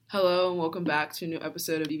Hello and welcome back to a new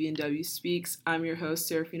episode of BB&W Speaks. I'm your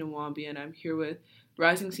host, Saraphina Wambi, and I'm here with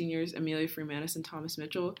rising seniors Amelia, Freimanis, and Thomas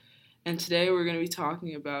Mitchell. And today we're going to be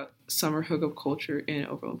talking about summer hookup culture in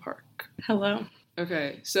Overland Park. Hello.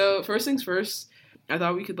 Okay, so first things first, I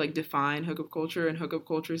thought we could define hookup culture, and hookup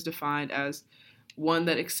culture is defined as one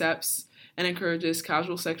that accepts and encourages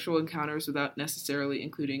casual sexual encounters without necessarily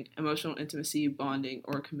including emotional intimacy, bonding,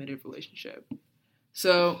 or a committed relationship.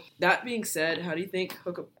 So, that being said, how do you think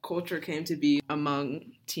hookup culture came to be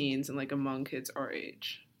among teens and, among kids our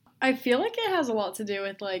age? I feel like it has a lot to do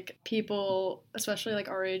with, people, especially,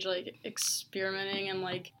 our age, experimenting and,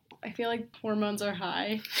 I feel like hormones are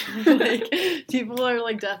high. People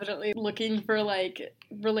are, definitely looking for,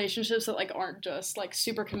 relationships that, aren't just,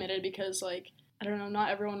 super committed because, I don't know,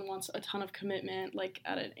 not everyone wants a ton of commitment,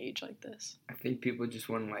 at an age like this. I think people just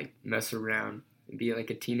want to, mess around and be, a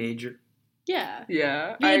teenager. Yeah.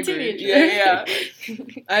 Yeah, I agree. Yeah.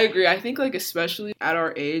 I agree. I think, especially at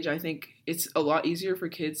our age, I think it's a lot easier for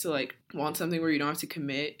kids to, want something where you don't have to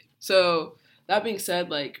commit. So, that being said,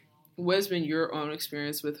 what has been your own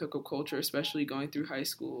experience with hookup culture, especially going through high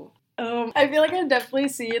school? I feel like I've definitely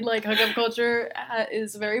seen, hookup culture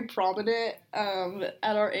is very prominent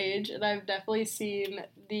at our age, and I've definitely seen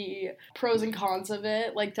the pros and cons of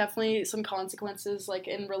it, definitely some consequences,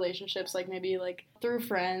 in relationships, maybe, through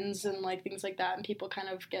friends and, things like that, and people kind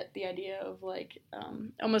of get the idea of,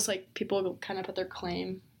 almost, people kind of put their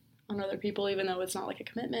claim on other people, even though it's not, a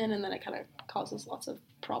commitment, and then it kind of causes lots of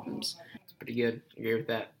problems. It's pretty good. I agree with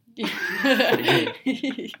that. Pretty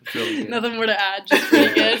good. Really good. Nothing more to add, just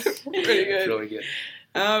pretty good. Pretty good. It's really good.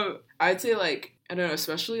 I'd say, I don't know,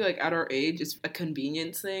 especially, at our age, it's a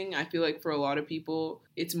convenience thing. I feel like for a lot of people,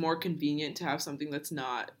 it's more convenient to have something that's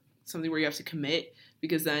not something where you have to commit,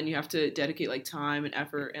 because then you have to dedicate, time and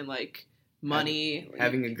effort and, money.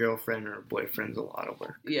 Having a girlfriend or a boyfriend's a lot of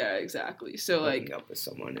work. Yeah, exactly. So, hooking up with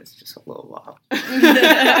someone is just a little while.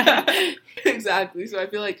 Exactly. So I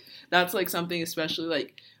feel like that's, something,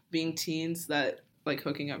 especially, being teens, that,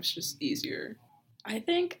 hooking up's just easier. I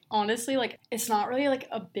think, honestly, it's not really,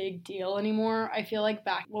 a big deal anymore. I feel like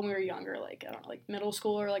back when we were younger, I don't know, middle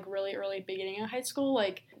school or, really early beginning of high school,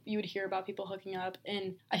 you would hear about people hooking up,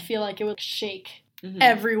 and I feel like it would shake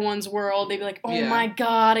everyone's world. They'd be like, oh my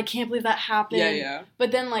god, I can't believe that happened. Yeah.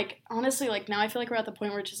 But then, honestly, now I feel like we're at the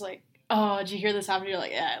point where it's just oh, did you hear this happen? You're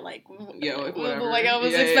like, yeah, whatever. I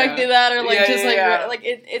was expecting that, or yeah.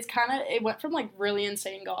 It's kind of, it went from really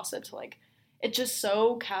insane gossip to it's just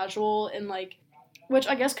so casual and which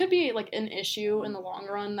I guess could be an issue in the long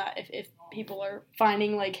run, that if people are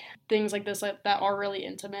finding things like this that are really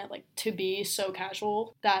intimate to be so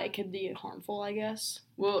casual, that it could be harmful, I guess.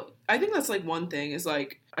 Well, I think that's one thing is I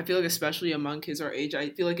feel like especially among kids our age,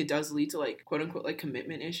 I feel like it does lead to quote unquote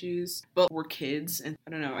commitment issues. But we're kids, and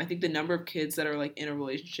I don't know, I think the number of kids that are in a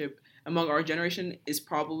relationship among our generation is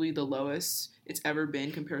probably the lowest it's ever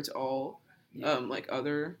been compared to all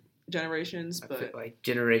other generations. But I feel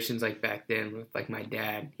generations back then with my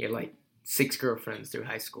dad, he had 6 girlfriends through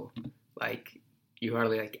high school. You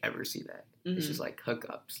hardly ever see that. Mm-hmm. It's just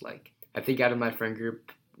hookups. I think out of my friend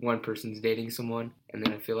group, one person's dating someone, and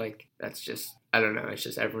then I feel that's just, I don't know, it's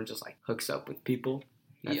just everyone just hooks up with people.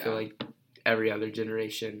 And I feel every other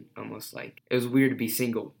generation almost it was weird to be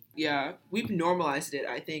single. Yeah, we've normalized it.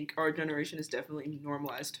 I think our generation has definitely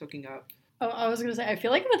normalized hooking up. Oh, I was gonna say, I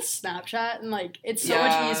feel with Snapchat and it's so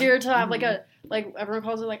much easier to have everyone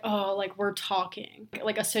calls it we're talking, a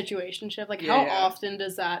situationship. How often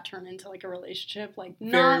does that turn into a relationship?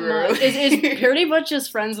 Not much. It's pretty much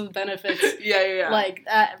just friends with benefits. Yeah.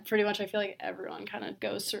 That pretty much, I feel everyone kind of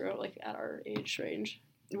goes through at our age range.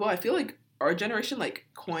 Well, I feel our generation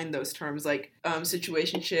coined those terms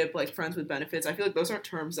situationship, friends with benefits. I feel those aren't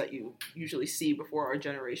terms that you usually see before our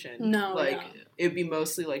generation. No. It'd be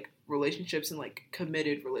mostly relationships and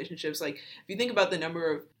committed relationships. If you think about the number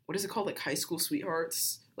of, what is it called, high school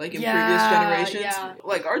sweethearts in previous generations,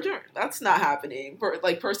 that's not happening. For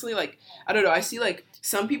personally, I don't know, I see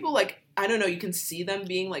some people I don't know, you can see them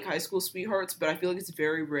being high school sweethearts, but I feel it's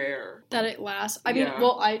very rare that it lasts. I mean,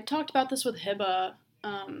 well, I talked about this with Hiba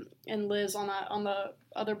and Liz on the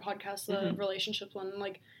other podcast, the relationship one.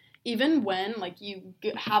 Even when you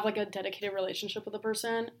have a dedicated relationship with a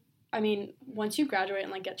person, I mean, once you graduate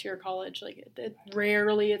and get to your college,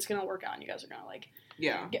 rarely it's gonna work out, and you guys are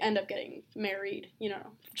gonna end up getting married,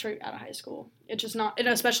 straight out of high school. It's just not, and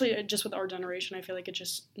especially just with our generation, I feel it's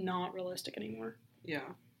just not realistic anymore.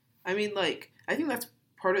 Yeah, I mean, I think that's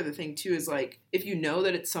part of the thing too, is if you know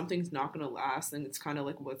that something's not gonna last, then it's kind of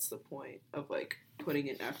what's the point of putting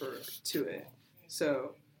in effort to it?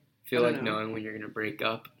 So I feel knowing when you're gonna break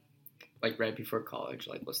up like right before college.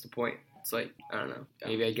 Like, what's the point? It's like, I don't know.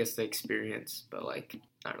 Maybe I guess the experience, but like,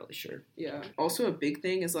 not really sure. Yeah. Also, a big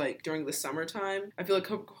thing is like during the summertime, I feel like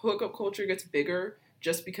hookup culture gets bigger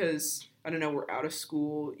just because, I don't know, we're out of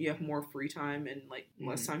school, you have more free time and like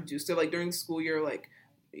less time to do. So like during the school year, like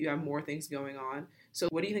you have more things going on. So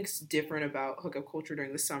what do you think is different about hookup culture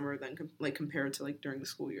during the summer than compared to like during the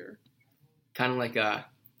school year? Kind of like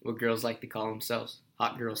what girls like to call themselves,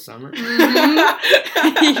 hot girl summer. Yeah.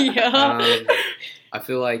 I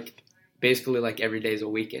feel like basically like every day is a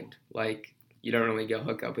weekend. Like you don't really go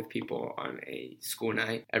hook up with people on a school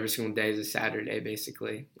night. Every single day is a Saturday,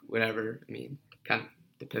 basically. Whatever. I mean, kind of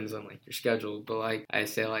depends on like your schedule, but like I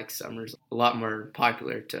say, like summer's a lot more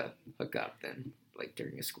popular to hook up than like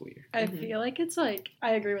during a school year. I feel like it's like,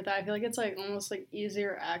 I agree with that. I feel like it's like almost like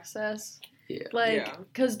easier access. Yeah. Like,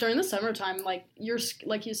 because during the summertime, like,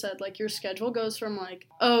 like you said, like, your schedule goes from, like,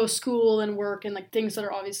 school and work and, like, things that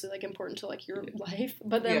are obviously, like, important to, like, your life.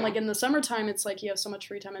 But then, like, in the summertime, it's, like, you have so much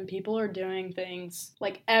free time and people are doing things,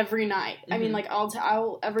 like, every night. I mean, like,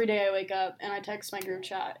 I'll every day I wake up and I text my group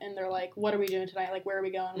chat and they're like, what are we doing tonight? Like, where are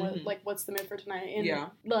we going? What's the mood for tonight? And,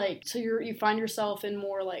 like, so you find yourself in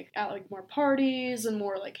more, like, at, like, more parties and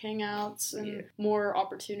more, like, hangouts and more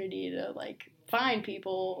opportunity to, like, find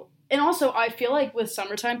people. And also, I feel like with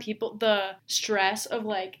summertime, people, the stress of,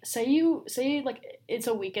 like, say, like, it's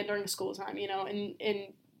a weekend during school time, you know, and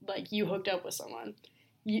like, you hooked up with someone.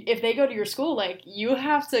 If they go to your school, like, you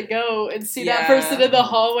have to go and see that person in the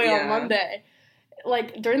hallway on Monday.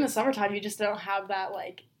 Like, during the summertime, you just don't have that,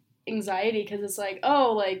 like, anxiety because it's like,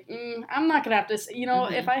 oh, like, I'm not gonna have to, you know,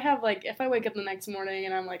 if I wake up the next morning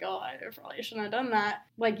and I'm like, oh, I probably shouldn't have done that,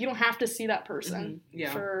 like, you don't have to see that person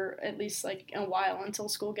for at least, like, a while until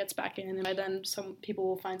school gets back in, and by then some people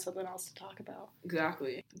will find something else to talk about.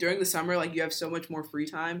 Exactly. During the summer, like, you have so much more free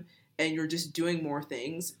time and you're just doing more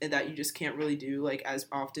things that you just can't really do, like, as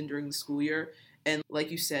often during the school year. And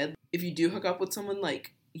like you said, if you do hook up with someone,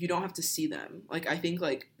 like, you don't have to see them. Like, I think,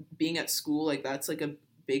 like, being at school, like, that's, like, a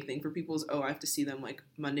big thing for people is, I have to see them, like,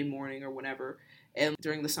 Monday morning or whenever. And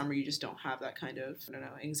during the summer, you just don't have that kind of, I don't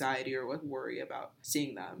know, anxiety or, like, worry about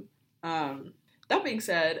seeing them. That being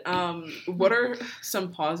said, what are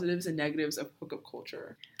some positives and negatives of hookup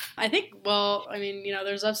culture? I think, well, I mean, you know,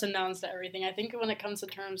 there's ups and downs to everything. I think when it comes to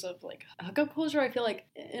terms of, like, hookup culture, I feel like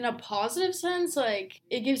in a positive sense, like,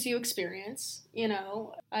 it gives you experience, you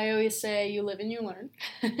know. I always say you live and you learn.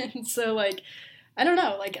 And so, like, I don't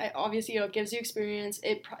know, like, obviously, you know, it gives you experience.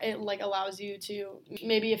 It like, allows you to,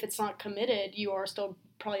 maybe if it's not committed, you are still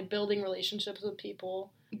probably building relationships with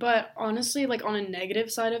people. But honestly, like, on a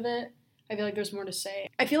negative side of it, I feel like there's more to say.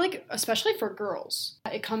 I feel like, especially for girls,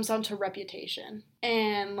 it comes down to reputation.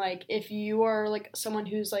 And, like, if you are, like, someone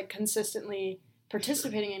who's, like, consistently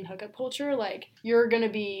participating in hookup culture, like, you're gonna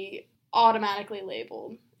be automatically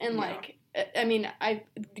labeled. And, like, I mean,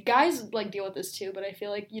 guys, like, deal with this too, but I feel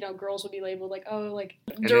like, you know, girls will be labeled, like, oh, like,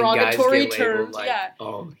 and derogatory terms. Like,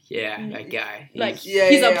 oh, yeah, that guy. Like,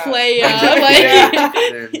 he's a playa. Like,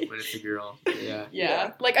 and then when it's a girl,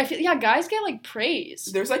 yeah. Like, I feel, guys get, like, praise.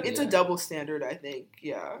 There's, like, it's a double standard, I think,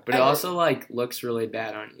 But it also, like, looks really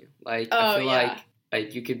bad on you. Like, I feel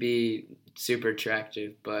like, you could be super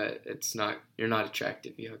attractive, but you're not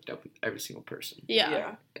attractive. You hooked up with every single person.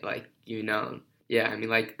 Yeah. Like, you know. Yeah, I mean,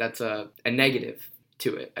 like, that's a negative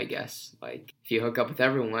to it, I guess. Like, if you hook up with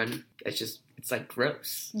everyone, it's like,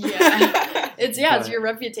 gross. Yeah. It's your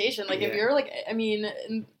reputation. Like, if you're, like, I mean,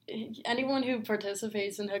 anyone who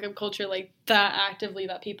participates in hookup culture, like, that actively,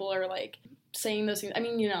 that people are, like, saying those things. I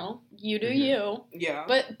mean, you know, you do you. Yeah.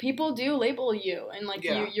 But people do label you, and, like,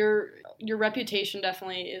 your reputation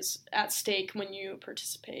definitely is at stake when you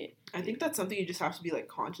participate. I think that's something you just have to be, like,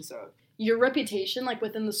 conscious of. Your reputation, like,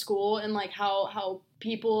 within the school and, like, how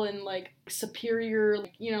people and, like, superior,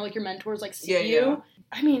 like, you know, like, your mentors, like, see you. Yeah.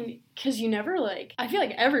 I mean, because you never, like, I feel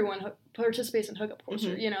like everyone participates in hookup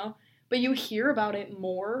culture, you know? But you hear about it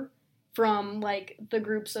more from, like, the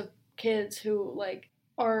groups of kids who, like,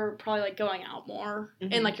 are probably, like, going out more.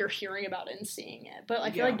 And, like, you're hearing about it and seeing it. But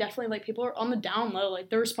I feel like definitely, like, people are on the down low.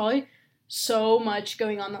 Like, there's probably so much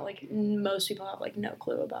going on that, like, most people have, like, no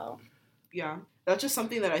clue about. Yeah. That's just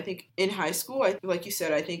something that I think in high school, like you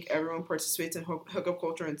said, I think everyone participates in hookup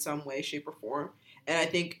culture in some way, shape, or form. And I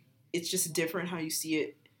think it's just different how you see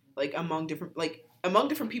it, like, among different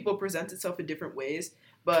people, it presents itself in different ways.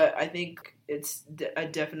 But I think it's a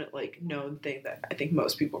definite, like, known thing that I think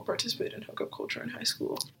most people participate in hookup culture in high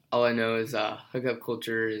school. All I know is hookup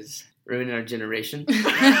culture is ruining our generation.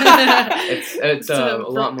 It's a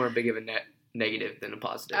lot more big of a negative than a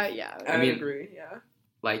positive. I mean, agree,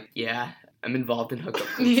 Like, I'm involved in hookup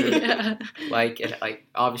culture. Yeah. Like, it, like,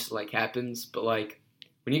 obviously, like, happens, but, like,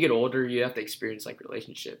 when you get older, you have to experience, like,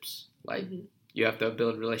 relationships. Like, you have to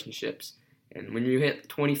build relationships. And when you hit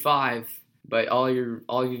 25, but all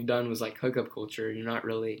you've done was, like, hookup culture, you don't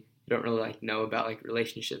really, like, know about, like,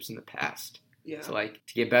 relationships in the past. Yeah. So, like,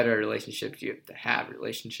 to get better at relationships, you have to have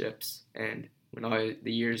relationships. And when all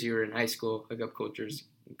the years you were in high school, hookup culture's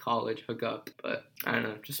in college, hookup. But, I don't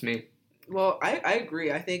know, just me. Well, I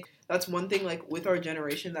agree. I think that's one thing, like, with our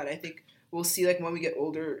generation that I think we'll see, like, when we get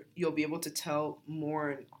older, you'll be able to tell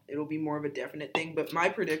more, and it'll be more of a definite thing. But my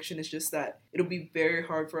prediction is just that it'll be very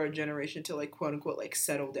hard for our generation to, like, quote-unquote, like,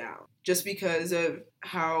 settle down. Just because of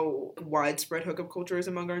how widespread hookup culture is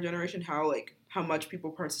among our generation, how much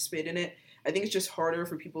people participate in it. I think it's just harder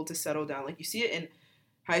for people to settle down. Like, you see it in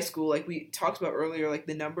high school, like we talked about earlier, like,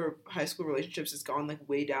 the number of high school relationships has gone, like,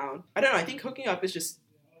 way down. I don't know, I think hooking up is just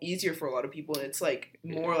easier for a lot of people, and it's, like,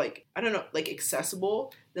 more, like, I don't know, like,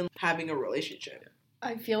 accessible than having a relationship.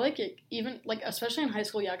 I feel like it, even, like, especially in high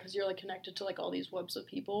school, yeah, because you're, like, connected to, like, all these webs of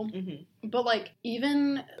people. But, like,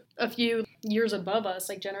 even a few years above us,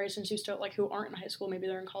 like, generations used to, like, who aren't in high school, maybe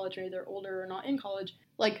they're in college, maybe they're older or not in college,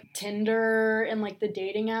 like, Tinder and, like, the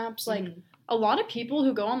dating apps, like, a lot of people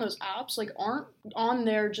who go on those apps, like, aren't on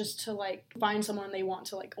there just to, like, find someone they want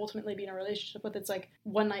to, like, ultimately be in a relationship with. It's, like,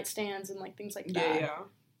 one-night stands and, like, things like that. Yeah.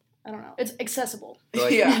 I don't know. It's accessible.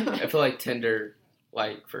 Like, Yeah. I feel like Tinder,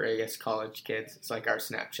 like, for, I guess, college kids, it's like our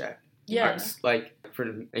Snapchat. Yeah. Like, for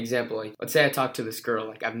an example, like, let's say I talk to this girl,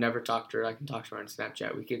 like, I've never talked to her, I can talk to her on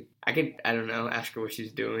Snapchat. I could, I don't know, ask her what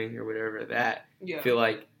she's doing or whatever that. Yeah. I feel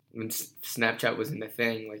like when Snapchat wasn't a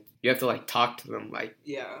thing, like, you have to, like, talk to them, like,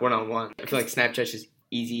 one-on-one. I feel like Snapchat's just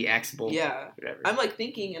easy, accessible, whatever. I'm, like,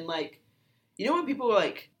 thinking, and, like, you know when people,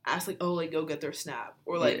 like, ask, like, oh, like, go get their Snap?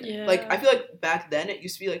 Or, like, like, I feel like back then it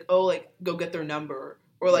used to be, like, oh, like, go get their number.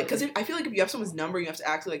 Or, like, because I feel like if you have someone's number, you have to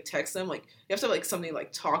actually, like, text them. Like, you have to have, like, something to,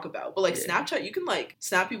 like, talk about. But, like, Snapchat, you can, like,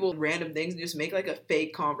 snap people random things and just make, like, a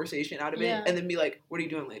fake conversation out of it. And then be like, what are you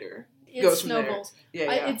doing later? It snowballs.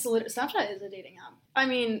 Yeah. Snapchat is a dating app. I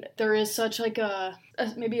mean, there is such, like,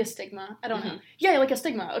 maybe a stigma. I don't know. Yeah, like a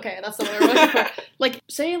stigma. Okay, that's the word I'm looking for. Like,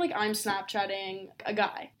 say, like, I'm Snapchatting a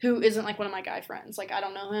guy who isn't, like, one of my guy friends. Like, I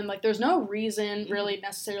don't know him. Like, there's no reason, really,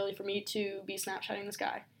 necessarily for me to be Snapchatting this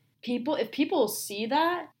guy. If people see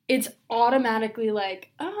that, it's automatically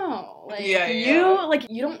like, oh, like,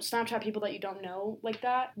 you don't Snapchat people that you don't know like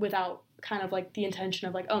that without kind of, like, the intention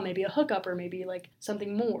of, like, oh, maybe a hookup or maybe, like,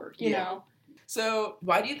 something more, you know? So,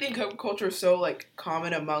 why do you think hookup culture is so, like,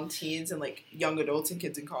 common among teens and, like, young adults and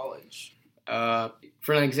kids in college?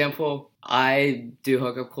 For an example, I do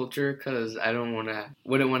hookup culture because I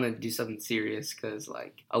wouldn't want to do something serious because,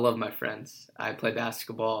 like, I love my friends. I play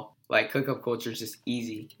basketball. Like, hookup culture is just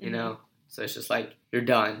easy, you know? So it's just, like, you're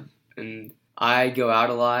done. And I go out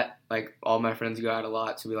a lot. Like, all my friends go out a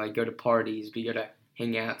lot. So we, like, go to parties. We go to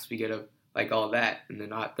hangouts. We go to, like, all that. And then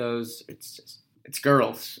not those. It's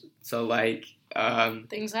girls. So, like,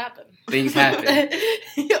 things happen. And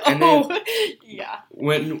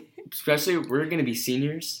then, especially, we're going to be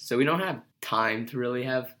seniors. So we don't have time to really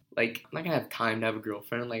have, like, I'm not going to have time to have a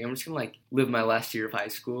girlfriend. Like, I'm just going to, like, live my last year of high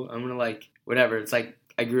school. I'm going to, like, whatever. It's, like,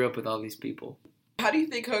 I grew up with all these people. How do you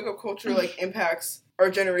think hookup culture, like, impacts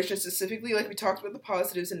our generation specifically? Like, we talked about the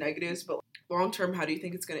positives and negatives, but long term, how do you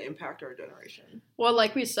think it's going to impact our generation? Well,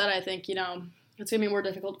 like we said, I think, you know, it's going to be more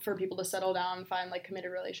difficult for people to settle down and find, like,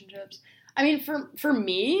 committed relationships. I mean, for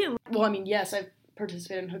me, well, I mean, yes, I've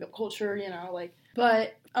participated in hookup culture, you know, like,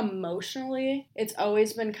 but emotionally, it's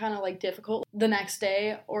always been kind of, like, difficult. The next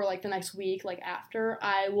day or, like, the next week, like, after,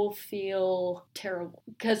 I will feel terrible.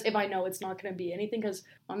 Because if I know it's not going to be anything, because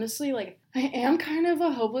honestly, like, I am kind of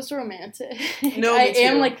a hopeless romantic. No, me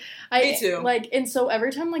too. Me too. Like, and so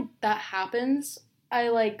every time, like, that happens, I,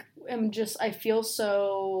 like, I feel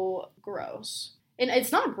so gross. And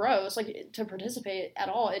it's not gross, like, to participate at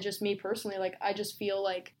all. It's just me personally, like, I just feel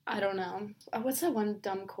like, I don't know. What's that one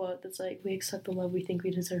dumb quote that's like, we accept the love we think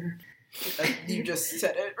we deserve? You just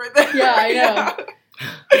said it right there. Yeah, I know.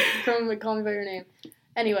 From, like, Call Me By Your Name.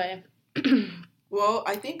 Anyway. Well,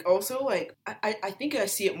 I think also, like, I think I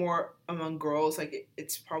see it more among girls. Like,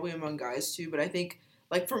 it's probably among guys, too. But I think,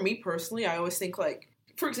 like, for me personally, I always think, like,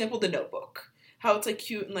 for example, The Notebook. How it's, like,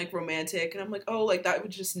 cute and, like, romantic. And I'm like, oh, like, that would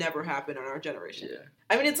just never happen in our generation. Yeah.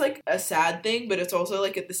 I mean, it's, like, a sad thing, but it's also,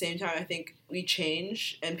 like, at the same time, I think we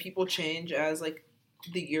change and people change as, like,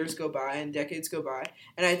 the years go by and decades go by.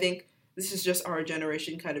 And I think this is just our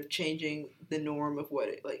generation kind of changing the norm of what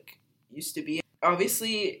it, like, used to be.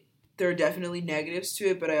 Obviously, there are definitely negatives to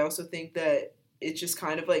it, but I also think that it's just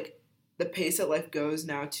kind of, like, the pace that life goes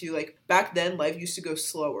now, too. Like, back then, life used to go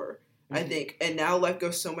slower. I think. And now life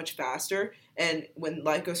goes so much faster. And when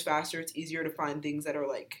life goes faster, it's easier to find things that are,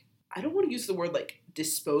 like, I don't want to use the word, like,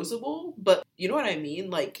 disposable, but you know what I mean?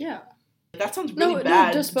 Like, yeah. That sounds really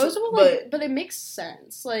bad. No, disposable, but it makes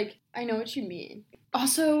sense. Like, I know what you mean.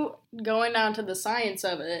 Also, going down to the science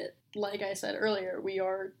of it, like I said earlier, we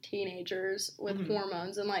are teenagers with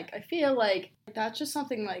hormones, and, like, I feel like that's just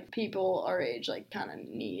something, like, people our age, like, kind of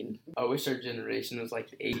need. I wish our generation was like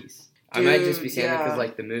the 80s. Dude, I might just be saying that because,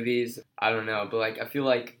 like, the movies, I don't know, but, like, I feel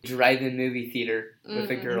like drive-in movie theater with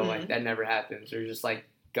a girl, like, that never happens. Or just, like,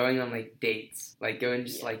 going on, like, dates. Like, go and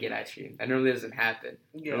just, like, get ice cream. That really doesn't happen.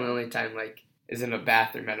 Yeah. The only time, like, is in a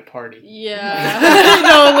bathroom at a party. Yeah.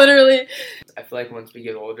 No, literally. I feel like once we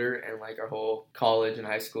get older and, like, our whole college and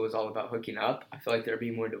high school is all about hooking up, I feel like there'll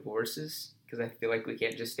be more divorces because I feel like we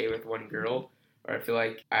can't just stay with one girl. Or I feel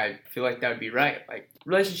like that would be right. Like,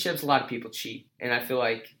 relationships, a lot of people cheat. And I feel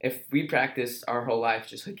like if we practice our whole life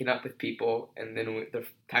just hooking up with people and then the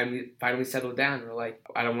time we finally settle down, we're like,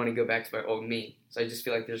 I don't want to go back to my old me. So I just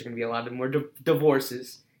feel like there's going to be a lot of more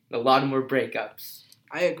divorces, a lot of more breakups.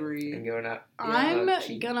 I agree. And going up. I'm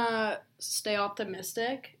gonna stay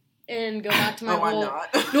optimistic and go back to my I'm not.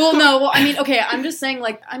 Well, I mean, okay, I'm just saying,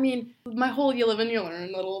 like, I mean, my whole you live and you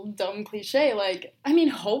learn little dumb cliche, like, I mean,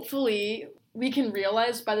 hopefully we can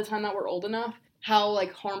realize by the time that we're old enough how,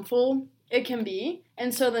 like, harmful it can be.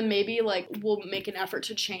 And so then maybe, like, we'll make an effort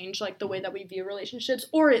to change, like, the way that we view relationships,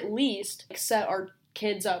 or at least like, set our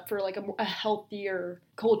kids up for, like, a healthier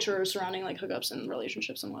culture surrounding, like, hookups and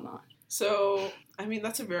relationships and whatnot. So, I mean,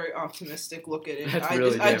 that's a very optimistic look at it.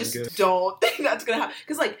 I just don't think that's going to happen.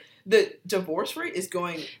 Because, like, the divorce rate is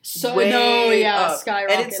going up.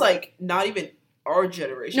 Skyrocketing. And it's, like, not even our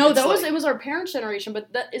generation. No, it was our parents' generation, but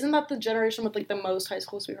isn't that the generation with, like, the most high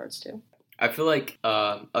school sweethearts, too? I feel like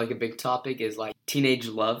a big topic is, like, teenage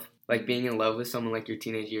love. Like, being in love with someone, like, your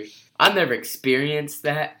teenage years. I've never experienced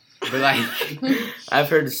that, but, like, I've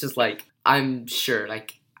heard it's just, like, I'm sure,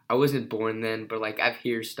 like, I wasn't born then, but, like, I've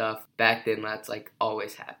heard stuff back then that's, like,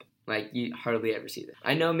 always happened. Like, you hardly ever see that.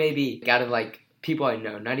 I know maybe out of, like, people I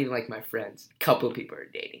know, not even, like, my friends, a couple of people are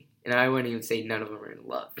dating. And I wouldn't even say none of them are in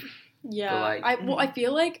love. Yeah. But, like, I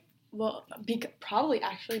feel like, probably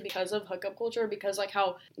actually because of hookup culture, because, like,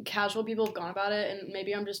 how casual people have gone about it, and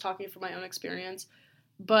maybe I'm just talking from my own experience,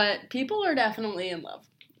 but people are definitely in love.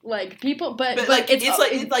 Like, people, but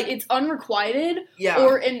it's unrequited,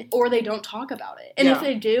 or they don't talk about it. And if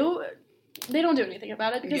they do, they don't do anything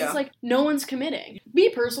about it because it's like, no one's committing. Me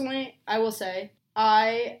personally, I will say,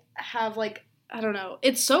 I have, like, I don't know.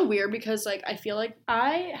 It's so weird because, like, I feel like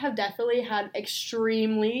I have definitely had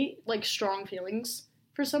extremely, like, strong feelings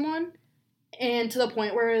for someone. And to the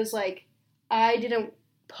point where it was, like, I didn't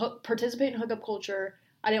participate in hookup culture.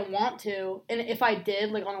 I didn't want to. And if I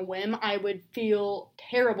did, like, on a whim, I would feel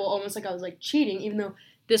terrible, almost like I was, like, cheating, even though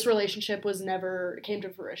this relationship came to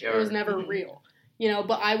fruition. It was never real. You know,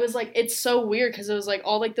 but I was, like, it's so weird because it was, like,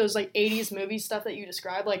 all, like, those, like, 80s movie stuff that you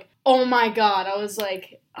described. Like, oh, my God. I was,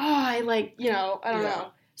 like, I don't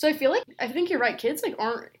know. So I think you're right. Kids, like,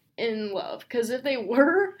 aren't in love. Because if they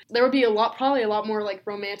were, there would be probably a lot more, like,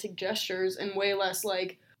 romantic gestures and way less,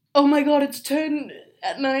 like, oh, my God, it's 10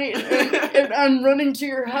 at night and I'm running to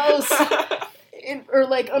your house. Or,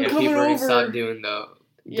 like, I'm coming over. People stop doing the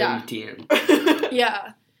WTN.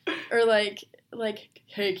 Yeah. Or, like,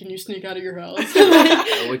 hey, can you sneak out of your house?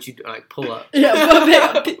 What you do? Like, pull up.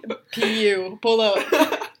 Yeah, PU, pull up.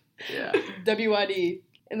 Yeah. WID.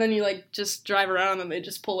 And then you, like, just drive around and they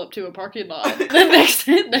just pull up to a parking lot. Then next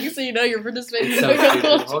thing you know, you're participating in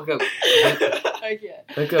hookup culture.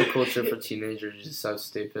 Hookup culture for teenagers is just so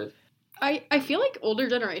stupid. I feel like older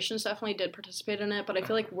generations definitely did participate in it, but I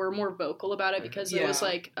feel like we're more vocal about it because it was,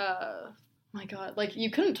 like, my God, like, you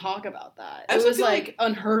couldn't talk about that. It was, like,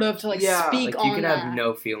 unheard of to, like, speak on that. You can have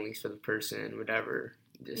no feelings for the person, whatever.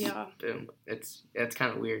 Just, boom. It's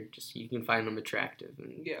kind of weird. Just, you can find them attractive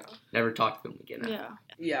and never talk to them again.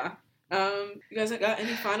 Yeah. You guys got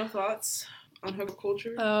any final thoughts on hookup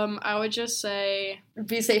culture? I would just say,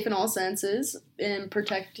 be safe in all senses and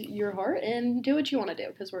protect your heart and do what you want to do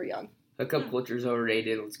because we're young. Hookup culture is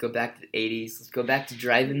overrated. Let's go back to the 80s. Let's go back to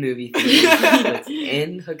drive-in movie theaters. Let's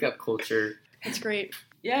end hookup culture. That's great.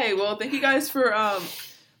 Yay. Well, thank you guys for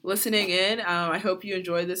listening in. I hope you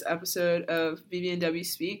enjoyed this episode of BB&W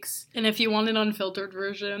Speaks. And if you want an unfiltered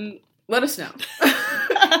version, let us know.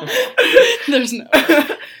 There's no.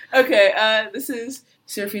 Okay. This is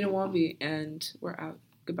Saraphina Wambi, and we're out.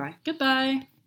 Goodbye. Goodbye.